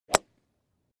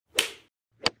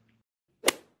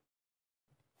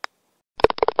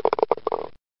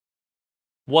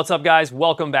What's up, guys?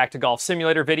 Welcome back to Golf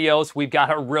Simulator videos. We've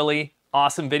got a really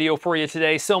awesome video for you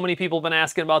today. So many people have been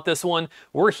asking about this one.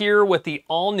 We're here with the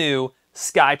all-new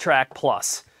SkyTrak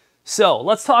Plus. So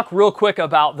let's talk real quick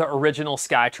about the original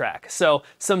SkyTrak. So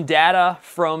some data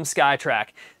from SkyTrak.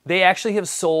 They actually have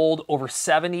sold over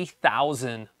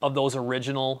 70,000 of those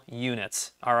original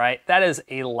units, all right? That is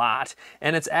a lot,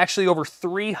 and it's actually over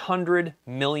 300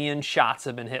 million shots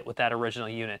have been hit with that original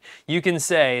unit. You can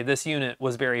say this unit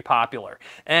was very popular.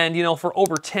 And, you know, for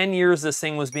over 10 years this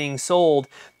thing was being sold,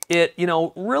 it,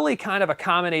 really kind of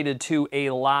accommodated to a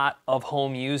lot of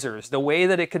home users. The way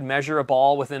that it could measure a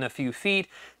ball within a few feet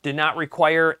did not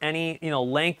require any,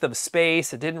 length of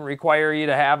space. It didn't require you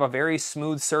to have a very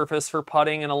smooth surface for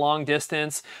putting in a long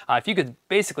distance. If you could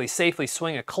basically safely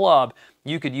swing a club,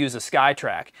 you could use a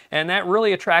SkyTrak. And that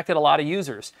really attracted a lot of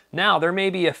users. Now, there may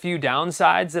be a few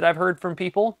downsides that I've heard from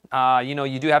people.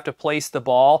 You do have to place the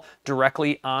ball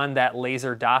directly on that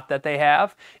laser dot that they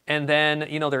have. And then,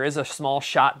 there is a small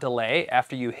shot delay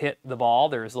after you hit the ball.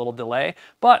 There's a little delay.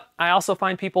 But I also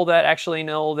find people that actually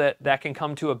know that that can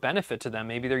come to a benefit to them.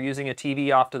 Maybe they're using a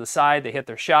TV off to the side, they hit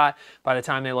their shot. By the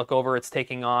time they look over, it's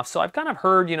taking off. So I've kind of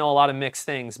heard, a lot of mixed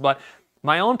things. But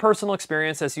my own personal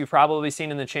experience, as you've probably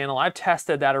seen in the channel, I've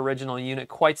tested that original unit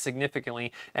quite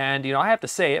significantly, and I have to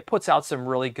say it puts out some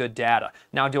really good data.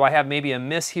 Now, do I have maybe a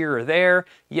miss here or there?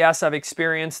 Yes, I've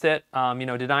experienced it.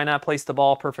 Did I not place the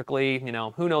ball perfectly?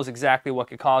 Who knows exactly what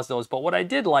could cause those, but what I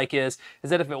did like is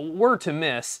that if it were to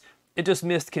miss, it just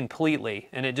missed completely,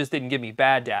 and it just didn't give me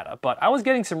bad data. But I was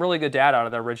getting some really good data out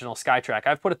of the original SkyTrak.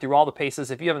 I've put it through all the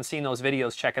paces. If you haven't seen those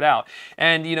videos, check it out.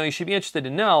 And you should be interested to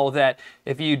know that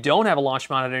if you don't have a launch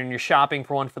monitor and you're shopping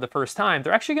for one for the first time,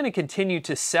 they're actually going to continue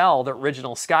to sell the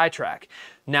original SkyTrak.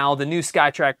 Now, the new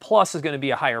SkyTrak Plus is going to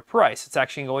be a higher price. It's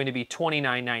actually going to be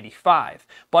 $29.95,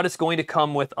 but it's going to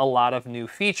come with a lot of new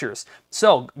features.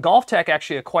 So, GolfTech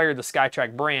actually acquired the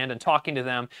SkyTrak brand, and talking to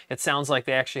them, it sounds like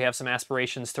they actually have some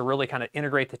aspirations to really kind of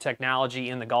integrate the technology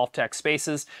in the GolfTech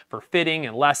spaces for fitting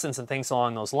and lessons and things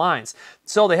along those lines.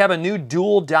 So, they have a new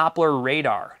dual Doppler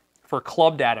radar for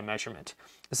club data measurement.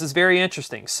 This is very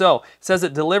interesting. So it says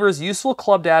it delivers useful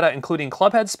club data, including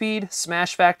club head speed,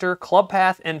 smash factor, club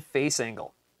path, and face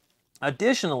angle.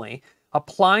 Additionally,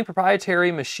 applying proprietary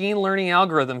machine learning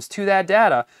algorithms to that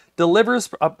data delivers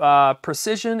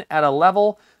precision at a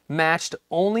level matched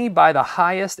only by the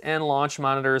highest end launch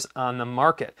monitors on the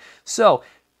market. So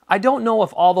I don't know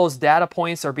if all those data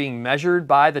points are being measured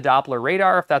by the Doppler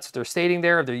radar, if that's what they're stating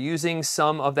there, if they're using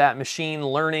some of that machine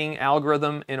learning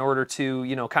algorithm in order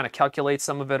to, kind of calculate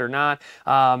some of it or not.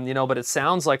 But it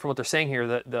sounds like from what they're saying here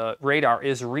that the radar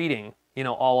is reading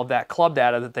all of that club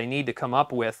data that they need to come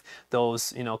up with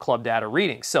those, club data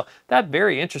readings. So that's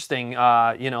very interesting,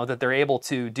 that they're able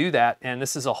to do that. And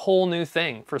this is a whole new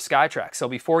thing for SkyTrak. So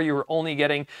before you were only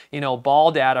getting, ball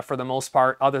data for the most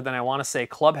part, other than I want to say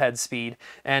club head speed.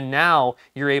 And now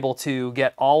you're able to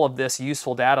get all of this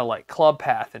useful data like club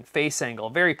path and face angle,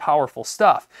 very powerful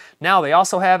stuff. Now they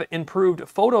also have improved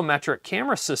photometric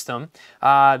camera system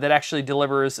that actually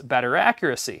delivers better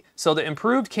accuracy. So the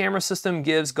improved camera system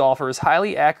gives golfers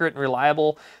highly accurate and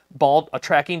reliable ball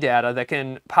tracking data that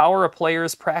can power a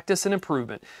player's practice and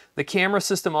improvement. The camera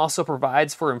system also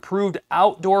provides for improved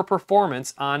outdoor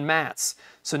performance on mats.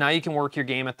 So now you can work your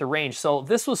game at the range. So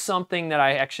this was something that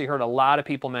I actually heard a lot of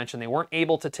people mention. They weren't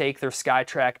able to take their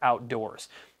SkyTrak outdoors.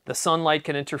 The sunlight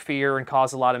can interfere and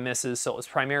cause a lot of misses, so it was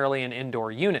primarily an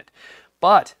indoor unit.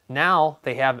 But now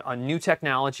they have a new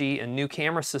technology, a new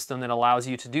camera system that allows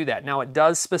you to do that. Now it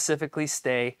does specifically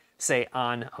say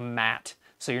on a mat.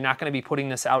 So you're not going to be putting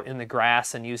this out in the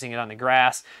grass and using it on the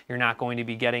grass. You're not going to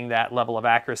be getting that level of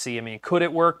accuracy. I mean, could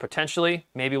it work? Potentially.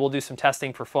 Maybe we'll do some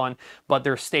testing for fun, but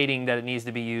they're stating that it needs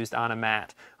to be used on a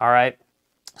mat. All right.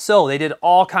 So they did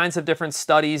all kinds of different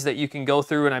studies that you can go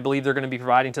through, and I believe they're going to be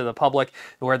providing to the public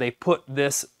where they put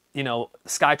this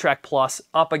SkyTrak Plus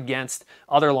up against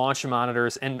other launch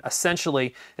monitors, and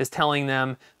essentially is telling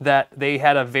them that they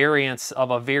had a variance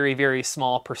of a very, very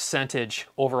small percentage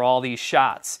over all these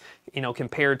shots,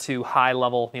 compared to high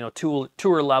level,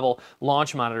 tour level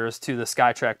launch monitors to the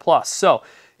SkyTrak Plus. So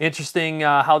interesting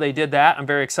how they did that. I'm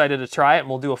very excited to try it, and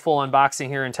we'll do a full unboxing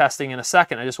here and testing in a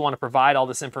second. I just want to provide all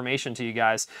this information to you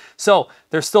guys. So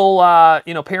they're still,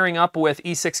 pairing up with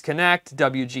E6 Connect,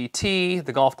 WGT,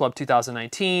 the Golf Club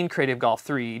 2019, Creative Golf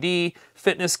 3D,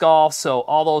 Fitness Golf. So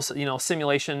all those,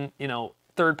 simulation,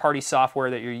 third-party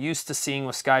software that you're used to seeing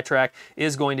with SkyTrak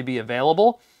is going to be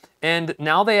available. And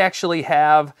now they actually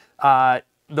have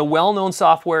the well-known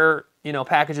software,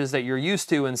 packages that you're used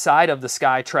to inside of the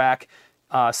SkyTrak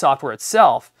software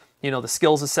itself. you know, the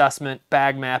skills assessment,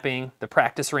 bag mapping, the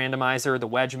practice randomizer, the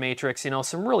wedge matrix, you know,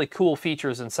 some really cool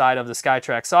features inside of the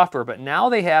SkyTrak software. But now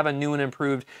they have a new and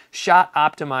improved shot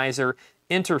optimizer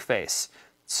interface.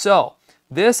 So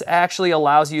this actually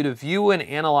allows you to view and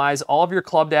analyze all of your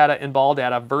club data and ball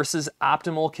data versus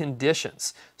optimal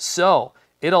conditions. So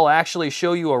it'll actually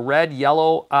show you a red,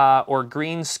 yellow, or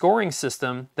green scoring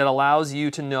system that allows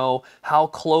you to know how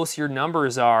close your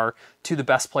numbers are to the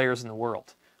best players in the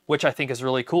world, which I think is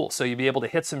really cool. So you'll be able to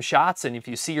hit some shots, and if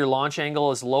you see your launch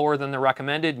angle is lower than the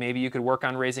recommended, maybe you could work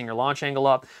on raising your launch angle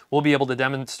up. We'll be able to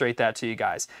demonstrate that to you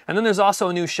guys. And then there's also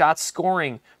a new shot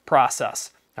scoring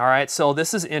process. All right, so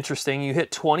this is interesting. You hit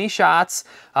 20 shots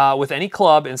with any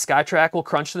club, and SkyTrak will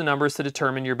crunch the numbers to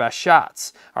determine your best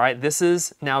shots. All right, this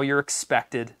is now your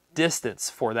expected distance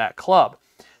for that club.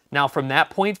 Now, from that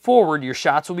point forward, your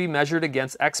shots will be measured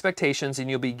against expectations, and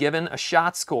you'll be given a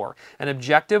shot score, an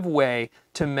objective way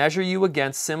to measure you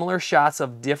against similar shots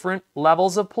of different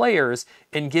levels of players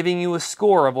and giving you a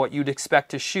score of what you'd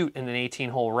expect to shoot in an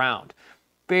 18-hole round.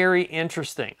 Very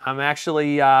interesting. I'm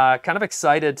actually kind of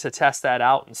excited to test that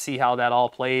out and see how that all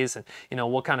plays, and you know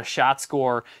what kind of shot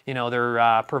score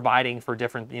they're providing for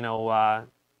different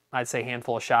I'd say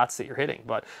handful of shots that you're hitting.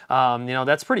 But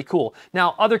that's pretty cool.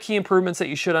 Now, other key improvements that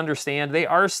you should understand, they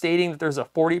are stating that there's a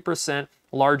 40%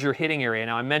 larger hitting area.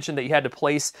 Now, I mentioned that you had to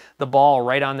place the ball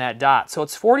right on that dot, so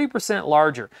it's 40%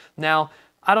 larger. Now,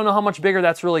 I don't know how much bigger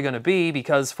that's really going to be,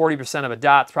 because 40% of a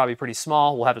dot's probably pretty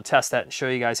small. We'll have to test that and show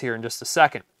you guys here in just a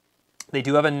second. They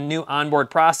do have a new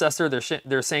onboard processor.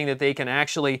 They're saying that they can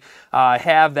actually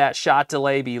have that shot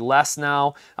delay be less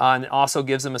now, and it also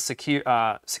gives them a secure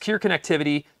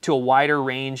connectivity to a wider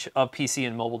range of PC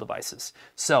and mobile devices.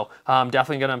 So I'm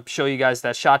definitely going to show you guys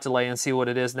that shot delay and see what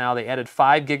it is now. They added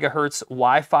 5 gigahertz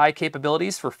Wi-Fi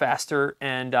capabilities for faster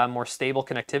and more stable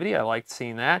connectivity. I like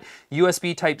seeing that.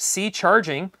 USB Type-C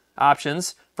charging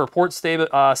options for port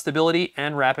stability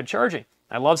and rapid charging.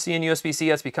 I love seeing USB-C.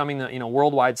 That's becoming the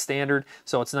worldwide standard,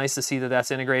 so it's nice to see that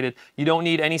that's integrated. You don't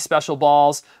need any special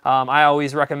balls. I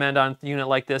always recommend on a unit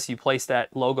like this, you place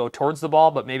that logo towards the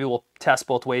ball, but maybe we'll test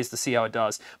both ways to see how it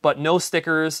does. But no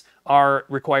stickers are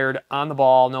required on the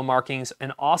ball, no markings,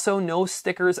 and also no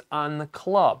stickers on the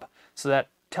club. So that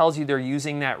tells you they're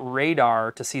using that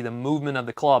radar to see the movement of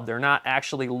the club. They're not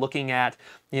actually looking at,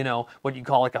 what you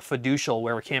call like a fiducial,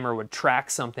 where a camera would track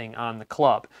something on the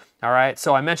club. All right,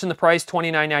 so I mentioned the price,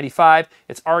 $29.95.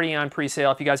 It's already on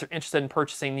pre-sale. If you guys are interested in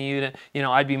purchasing the unit,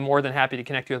 I'd be more than happy to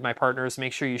connect you with my partners.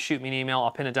 Make sure you shoot me an email. I'll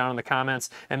pin it down in the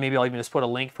comments, and maybe I'll even just put a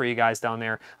link for you guys down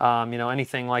there.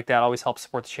 Anything like that always helps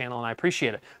support the channel, and I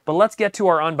appreciate it. But let's get to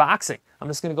our unboxing. I'm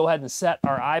just going to go ahead and set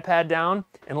our iPad down,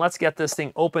 and let's get this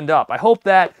thing opened up. I hope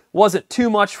that wasn't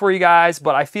too much for you guys,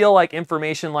 but I feel like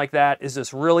information like that is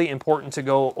just really important to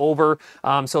go over,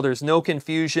 so there's no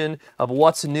confusion of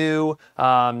what's new,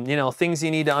 things you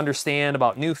need to understand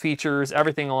about new features,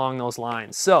 everything along those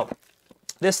lines. So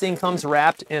this thing comes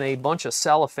wrapped in a bunch of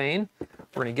cellophane.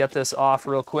 We're going to get this off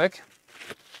real quick.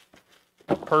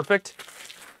 Perfect.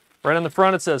 Right on the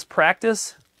front it says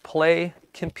practice, play,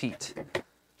 compete.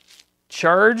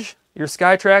 Charge your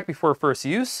SkyTrak before first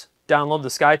use. Download the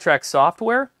SkyTrak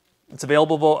software. It's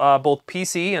available both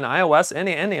PC and iOS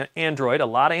and Android. A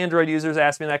lot of Android users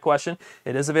ask me that question.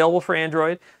 It is available for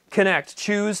Android. Connect.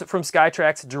 Choose from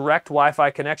SkyTrak's direct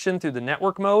Wi-Fi connection through the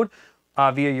network mode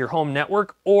via your home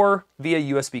network or via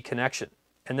USB connection.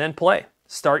 And then play.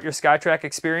 Start your SkyTrak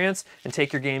experience and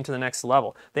take your game to the next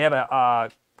level. They have a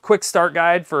quick start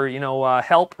guide for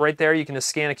help right there. You can just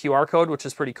scan a QR code, which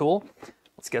is pretty cool.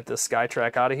 Let's get this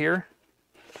SkyTrak out of here,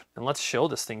 and let's show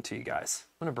this thing to you guys.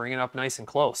 I'm going to bring it up nice and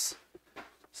close.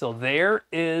 So there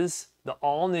is the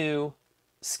all-new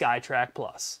SkyTrak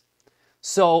Plus.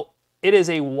 So it is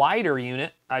a wider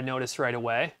unit, I noticed right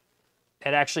away.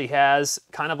 It actually has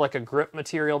kind of like a grip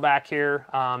material back here.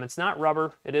 It's not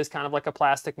rubber. It is kind of like a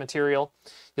plastic material.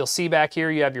 You'll see back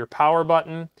here you have your power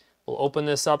button. We'll open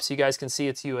this up so you guys can see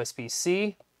it's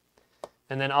USB-C.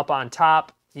 And then up on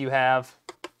top you have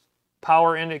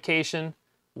power indication,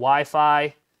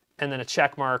 Wi-Fi, and then a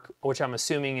check mark, which I'm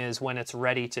assuming is when it's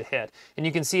ready to hit. And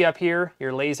you can see up here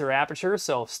your laser aperture,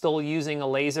 so still using a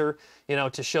laser,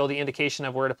 to show the indication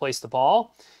of where to place the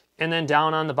ball. And then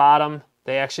down on the bottom,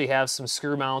 they actually have some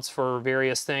screw mounts for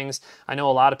various things. I know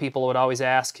a lot of people would always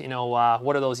ask,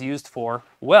 what are those used for?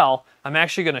 Well, I'm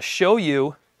actually going to show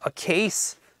you a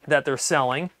case that they're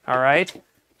selling, all right?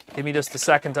 Give me just a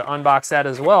second to unbox that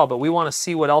as well, but we want to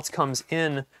see what else comes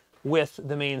in with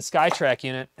the main SkyTrak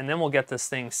unit, and then we'll get this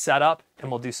thing set up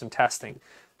and we'll do some testing.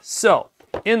 So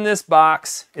in this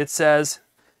box it says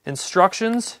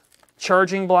instructions,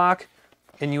 charging block,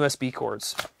 and USB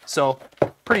cords. So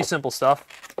pretty simple stuff.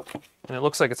 And it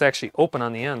looks like it's actually open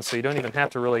on the end, so you don't even have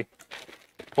to really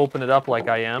open it up like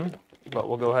I am, but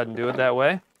we'll go ahead and do it that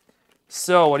way.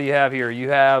 So what do you have here? You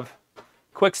have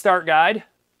quick start guide.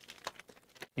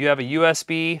 You have a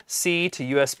USB-C to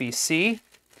USB-C.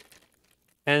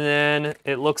 And then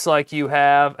it looks like you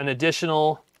have an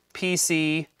additional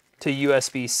PC to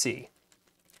USB-C.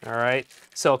 All right,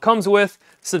 so it comes with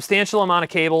substantial amount of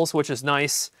cables, which is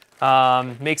nice.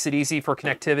 Makes it easy for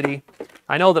connectivity.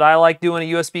 I know that I like doing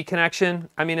a USB connection.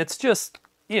 I mean, it's just,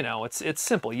 you know, it's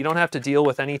simple. You don't have to deal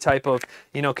with any type of,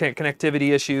 you know,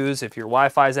 connectivity issues if your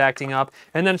Wi-Fi is acting up.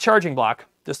 And then a charging block,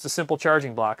 just a simple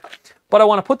charging block. But I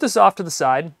want to put this off to the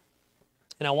side,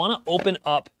 and I want to open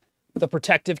up the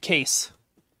protective case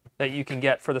that you can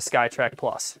get for the SkyTrak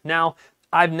Plus. Now,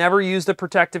 I've never used a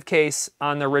protective case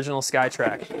on the original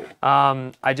SkyTrak.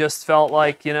 I just felt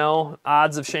like, you know,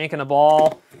 odds of shanking a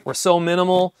ball were so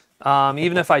minimal.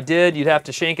 Even if I did, you'd have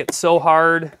to shank it so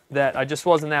hard that I just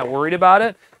wasn't that worried about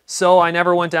it. So I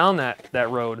never went down that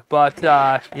road. But,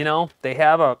 you know, they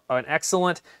have an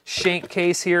excellent shank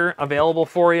case here available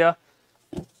for you.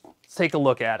 Let's take a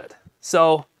look at it.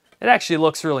 So it actually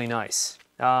looks really nice.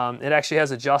 It actually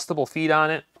has adjustable feet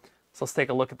on it. So let's take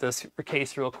a look at this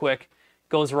case real quick.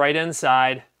 Goes right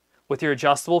inside with your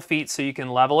adjustable feet so you can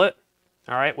level it,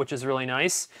 all right, which is really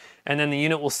nice. And then the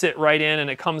unit will sit right in, and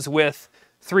it comes with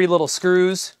 3 little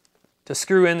screws to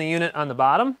screw in the unit on the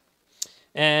bottom,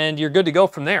 and you're good to go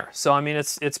from there. So, I mean,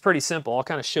 it's pretty simple. I'll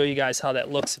kind of show you guys how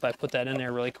that looks if I put that in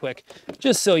there really quick,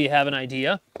 just so you have an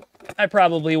idea. I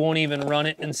probably won't even run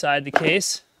it inside the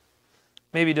case,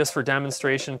 maybe just for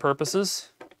demonstration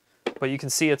purposes, but you can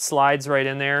see it slides right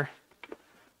in there.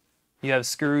 You have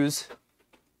screws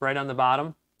right on the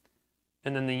bottom,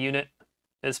 and then the unit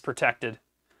is protected.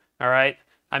 All right,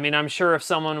 I mean, I'm sure if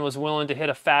someone was willing to hit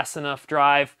a fast enough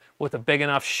drive with a big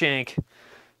enough shank,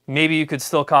 maybe you could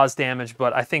still cause damage,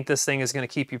 but I think this thing is going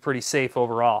to keep you pretty safe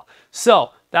overall.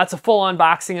 So that's a full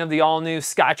unboxing of the all-new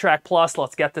SkyTrak Plus.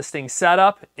 Let's get this thing set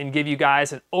up and give you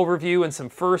guys an overview and some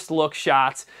first look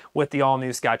shots with the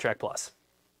all-new SkyTrak Plus.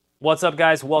 What's up,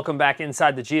 guys? Welcome back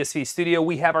inside the GSV studio.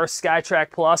 We have our SkyTrak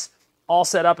Plus all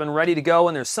set up and ready to go,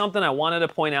 and there's something I wanted to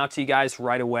point out to you guys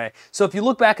right away. So if you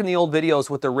look back in the old videos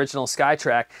with the original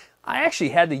SkyTrak, I actually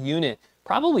had the unit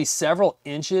probably several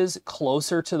inches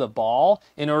closer to the ball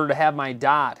in order to have my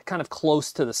dot kind of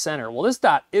close to the center. Well, this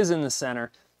dot is in the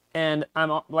center, and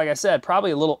I'm, like I said,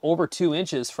 probably a little over 2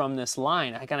 inches from this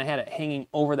line. I kind of had it hanging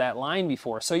over that line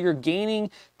before. So you're gaining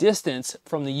distance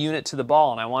from the unit to the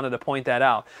ball, and I wanted to point that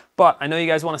out. But I know you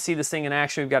guys want to see this thing in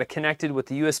action. We've got it connected with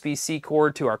the USB-C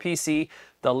cord to our PC,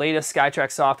 the latest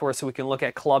SkyTrak software, so we can look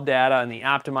at club data and the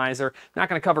optimizer. I'm not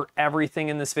going to cover everything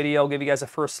in this video. I'll give you guys a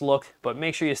first look, but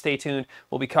make sure you stay tuned.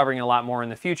 We'll be covering a lot more in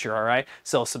the future, all right?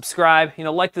 So subscribe, you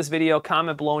know, like this video,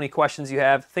 comment below any questions you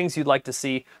have, things you'd like to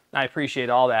see. I appreciate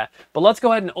all that. But let's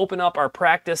go ahead and open up our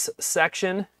practice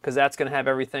section, because that's going to have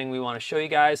everything we want to show you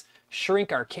guys.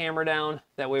 Shrink our camera down.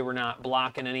 That way we're not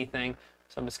blocking anything.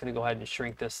 So I'm just going to go ahead and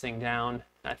shrink this thing down.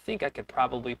 I think I could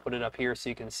probably put it up here so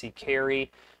you can see carry.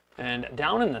 And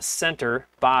down in the center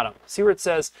bottom, see where it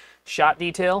says shot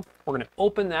detail? We're going to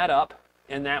open that up,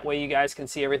 and that way you guys can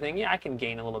see everything. Yeah, I can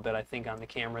gain a little bit, I think, on the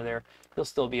camera there. You'll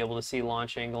still be able to see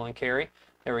launch angle and carry.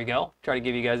 There we go. Try to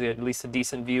give you guys at least a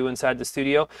decent view inside the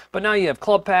studio. But now you have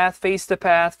club path, face to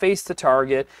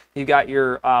target. You've got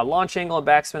your launch angle and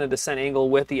backspin and descent angle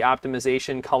with the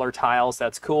optimization color tiles.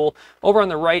 That's cool. Over on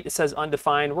the right, it says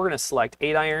undefined. We're going to select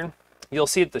 8-iron. You'll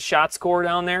see that the shot score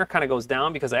down there kind of goes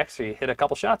down because I actually hit a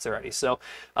couple shots already. So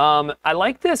I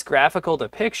like this graphical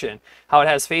depiction, how it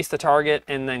has face to target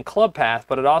and then club path,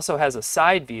 but it also has a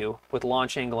side view with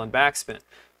launch angle and backspin.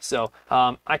 So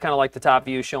I kind of like the top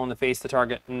view showing the face to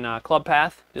target and club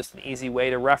path, just an easy way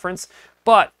to reference.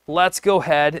 But let's go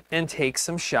ahead and take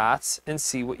some shots and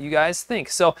see what you guys think.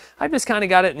 So I've just kind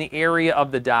of got it in the area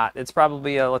of the dot. It's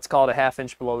probably, let's call it a ½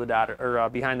 inch below the dot or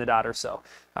behind the dot or so.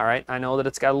 All right, I know that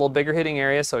it's got a little bigger hitting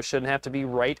area, so it shouldn't have to be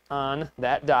right on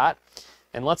that dot.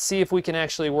 And let's see if we can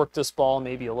actually work this ball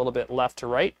maybe a little bit left to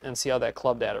right and see how that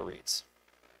club data reads.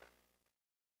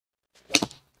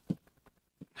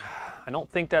 I don't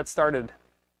think that started.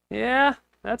 Yeah,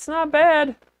 that's not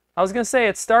bad. I was going to say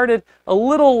it started a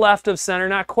little left of center,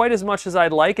 not quite as much as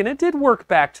I'd like, and it did work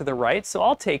back to the right, so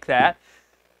I'll take that.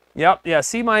 Yep, yeah,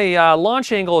 see my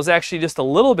launch angle is actually just a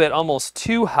little bit almost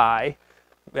too high.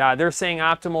 They're saying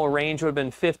optimal range would have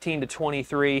been 15 to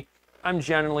 23. I'm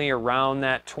generally around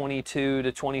that 22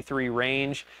 to 23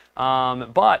 range,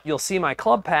 but you'll see my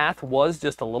club path was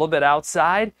just a little bit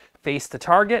outside, face to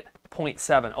target,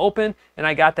 0.7 open, and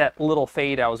I got that little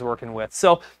fade I was working with.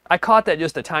 So I caught that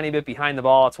just a tiny bit behind the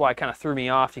ball. That's why it kind of threw me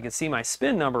off. You can see my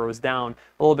spin number was down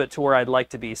a little bit to where I'd like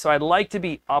to be. So I'd like to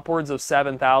be upwards of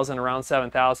 7,000, around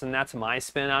 7,000. That's my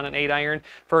spin on an 8-iron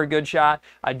for a good shot.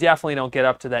 I definitely don't get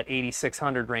up to that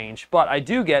 8,600 range, but I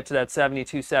do get to that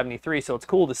 72, 73, so it's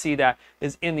cool to see that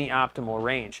is in the optimal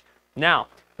range. Now,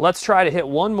 let's try to hit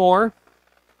one more.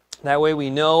 That way we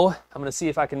know. I'm going to see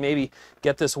if I can maybe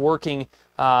get this working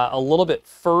a little bit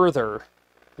further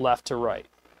left to right.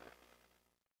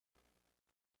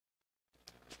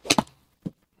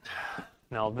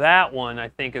 Now that one I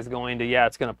think is going to, yeah,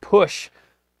 it's going to push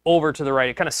over to the right.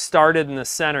 It kind of started in the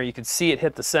center. You could see it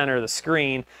hit the center of the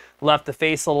screen, left the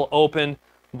face a little open,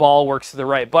 ball works to the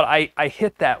right. But I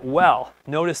hit that well.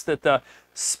 Notice that the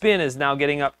spin is now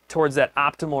getting up towards that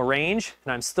optimal range,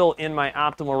 and I'm still in my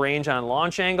optimal range on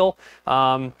launch angle.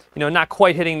 You know, not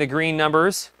quite hitting the green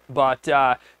numbers, but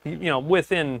you know,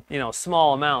 within, you know,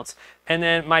 small amounts. And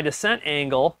then my descent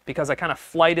angle, because I kind of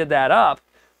flighted that up,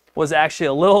 was actually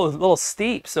a little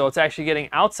steep, so it's actually getting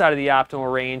outside of the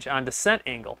optimal range on descent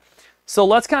angle. So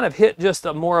let's kind of hit just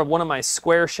more of one of my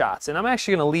square shots, and I'm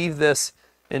actually going to leave this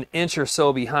an inch or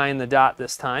so behind the dot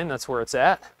this time. That's where it's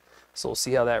at. So we'll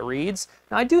see how that reads.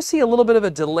 Now I do see a little bit of a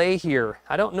delay here.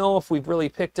 I don't know if we've really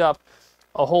picked up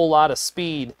a whole lot of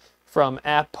speed from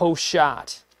at post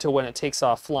shot to when it takes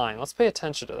off flying. Let's pay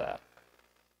attention to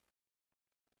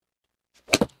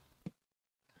that.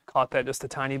 Caught that just a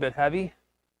tiny bit heavy.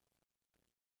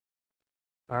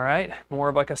 All right, more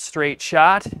of like a straight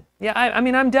shot. Yeah, I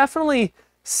mean, I'm definitely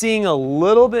seeing a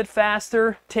little bit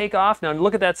faster takeoff. Now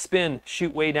look at that spin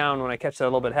shoot way down when I catch that a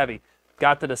little bit heavy.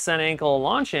 Got the descent angle,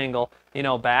 launch angle, you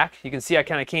know, back. You can see I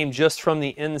kind of came just from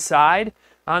the inside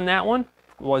on that one.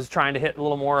 Was trying to hit a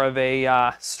little more of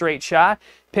a straight shot.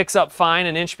 Picks up fine,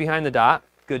 an inch behind the dot.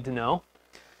 Good to know.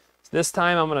 So this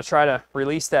time I'm going to try to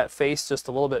release that face just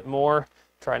a little bit more.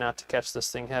 Try not to catch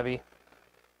this thing heavy.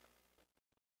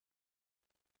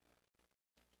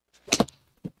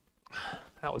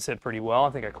 That was hit pretty well. I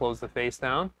think I closed the face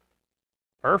down.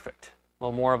 Perfect. A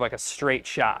little more of like a straight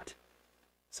shot.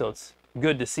 So it's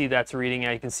good to see that's reading.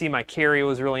 You can see my carry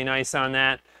was really nice on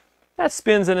that. That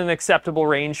spins in an acceptable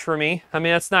range for me. I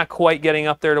mean, that's not quite getting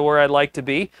up there to where I'd like to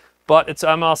be, but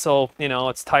I'm also, you know,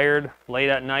 it's tired, late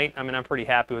at night. I mean, I'm pretty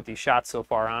happy with these shots so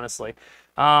far, honestly.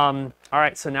 All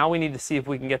right, so now we need to see if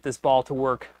we can get this ball to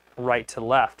work right to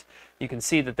left. You can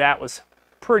see that that was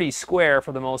pretty square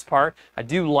for the most part. I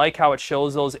do like how it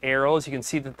shows those arrows. You can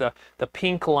see that the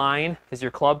pink line is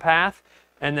your club path,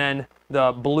 and then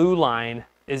the blue line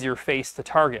is your face to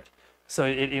target. So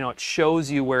it, you know, it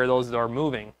shows you where those are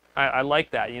moving. I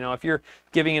like that. You know, if you're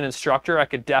giving an instructor, I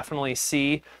could definitely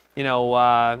see, you know,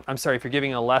 I'm sorry, if you're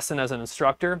giving a lesson as an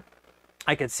instructor,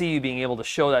 I could see you being able to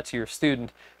show that to your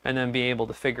student and then be able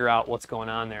to figure out what's going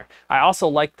on there. I also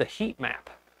like the heat map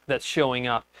that's showing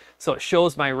up. So it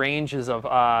shows my ranges of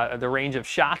the range of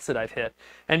shots that I've hit.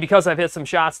 And because I've hit some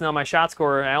shots now, my shot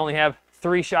score, I only have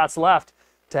 3 shots left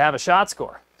to have a shot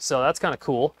score. So that's kind of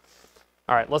cool.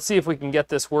 All right, let's see if we can get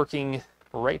this working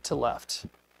right to left.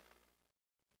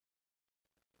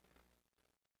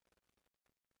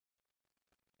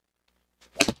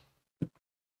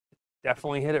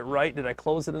 Definitely hit it right. Did I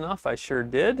close it enough? I sure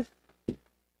did.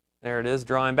 There it is,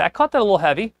 drawing back. Caught that a little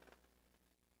heavy.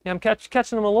 Yeah, I'm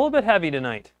catching them a little bit heavy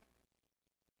tonight.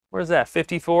 Where's that,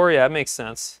 54? Yeah, that makes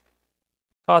sense.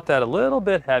 Caught that a little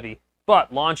bit heavy.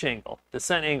 But launch angle,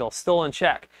 descent angle, still in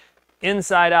check.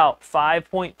 Inside out,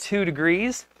 5.2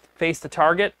 degrees. Face to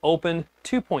target, open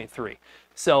 2.3.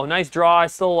 So nice draw. I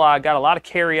still got a lot of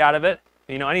carry out of it.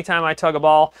 You know, anytime I tug a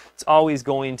ball, it's always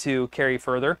going to carry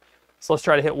further. So let's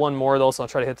try to hit one more though, so I'll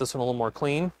try to hit this one a little more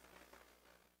clean.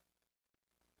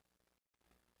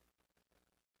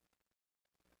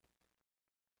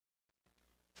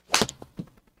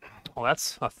 Well,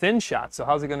 that's a thin shot, so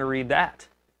how's it going to read that?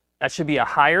 That should be a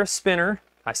higher spinner.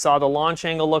 I saw the launch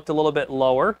angle looked a little bit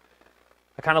lower.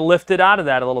 I kind of lifted out of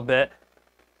that a little bit.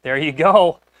 There you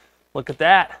go. Look at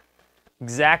that.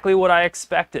 Exactly what I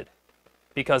expected.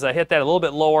 Because I hit that a little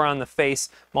bit lower on the face,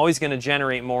 I'm always going to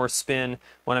generate more spin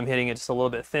when I'm hitting it just a little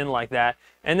bit thin like that.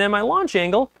 And then my launch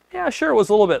angle, yeah, sure, it was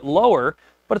a little bit lower,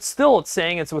 but it's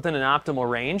saying it's within an optimal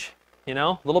range. You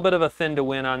know, a little bit of a thin to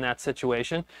win on that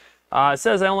situation. It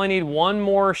says I only need one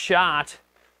more shot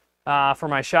for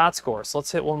my shot score, so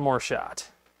let's hit one more shot.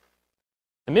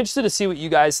 I'm interested to see what you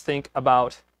guys think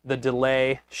about the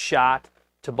delay shot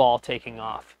to ball taking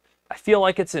off. I feel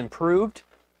like it's improved.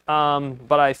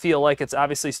 But I feel like it's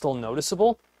obviously still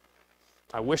noticeable.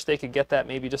 I wish they could get that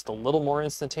maybe just a little more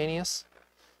instantaneous.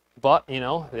 But, you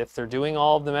know, if they're doing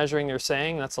all of the measuring they're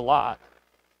saying, that's a lot.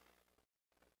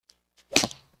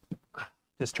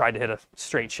 Just tried to hit a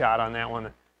straight shot on that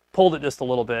one. Pulled it just a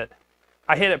little bit.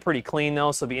 I hit it pretty clean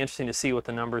though, so it'll be interesting to see what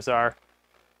the numbers are.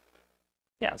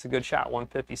 Yeah, it's a good shot,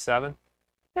 157.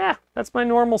 Yeah, that's my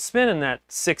normal spin in that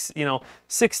sixes, you know,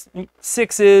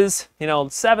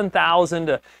 7,000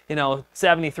 to,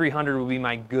 7,300 would be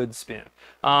my good spin.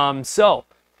 So,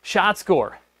 shot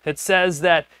score. It says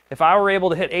that if I were able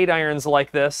to hit 8 irons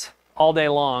like this all day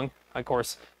long, of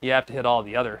course, you have to hit all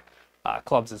the other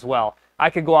clubs as well, I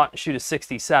could go out and shoot a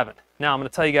 67. Now, I'm going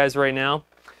to tell you guys right now,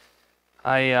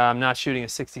 I'm not shooting a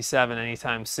 67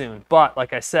 anytime soon. But,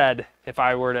 like I said, if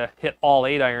I were to hit all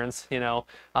 8 irons,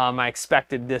 my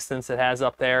expected distance it has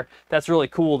up there, that's really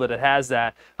cool that it has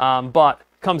that. But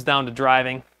it comes down to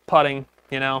driving, putting,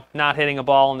 not hitting a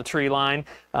ball on the tree line.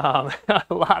 A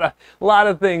lot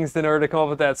of things in order to come up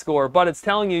with that score. But it's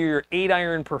telling you your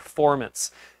 8-iron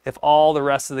performance. If all the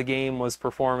rest of the game was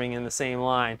performing in the same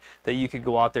line, that you could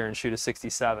go out there and shoot a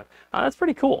 67. That's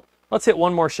pretty cool. Let's hit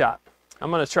one more shot. I'm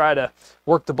going to try to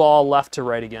work the ball left to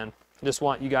right again. I just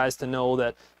want you guys to know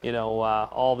that,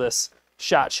 all this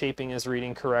shot shaping is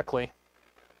reading correctly.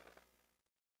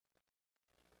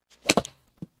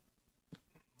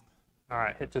 All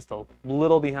right, hit just a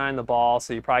little behind the ball,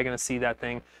 so you're probably going to see that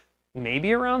thing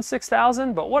maybe around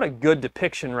 6,000, but what a good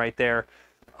depiction right there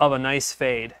of a nice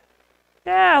fade.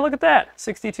 Yeah, look at that,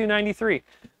 62.93.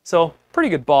 So pretty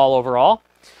good ball overall.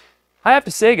 I have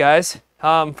to say, guys,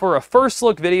 for a first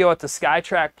look video at the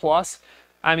SkyTrak Plus,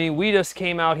 I mean, we just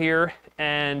came out here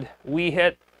and we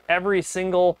hit every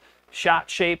single shot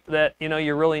shape that,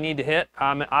 you really need to hit.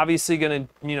 I'm obviously going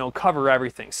to, cover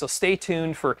everything. So stay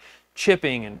tuned for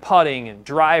chipping and putting and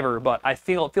driver, but I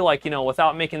feel like,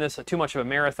 without making this too much of a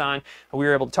marathon, we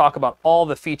were able to talk about all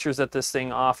the features that this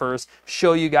thing offers,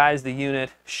 show you guys the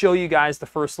unit, show you guys the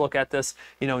first look at this,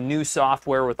 new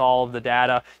software with all of the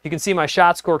data. You can see my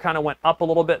shot score kind of went up a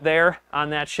little bit there on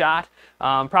that shot,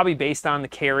 probably based on the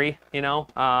carry,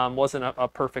 wasn't a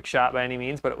perfect shot by any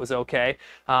means, but it was okay.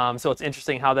 So it's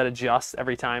interesting how that adjusts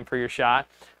every time for your shot.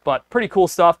 But pretty cool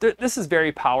stuff. This is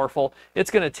very powerful.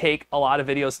 It's going to take a lot of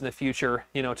videos in the future,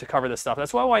 to cover this stuff.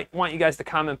 That's why I want you guys to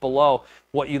comment below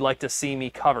what you'd like to see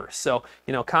me cover. So,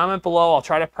 comment below. I'll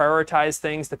try to prioritize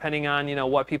things depending on,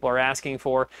 what people are asking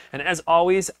for. And as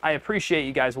always, I appreciate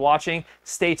you guys watching.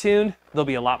 Stay tuned. There'll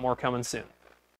be a lot more coming soon.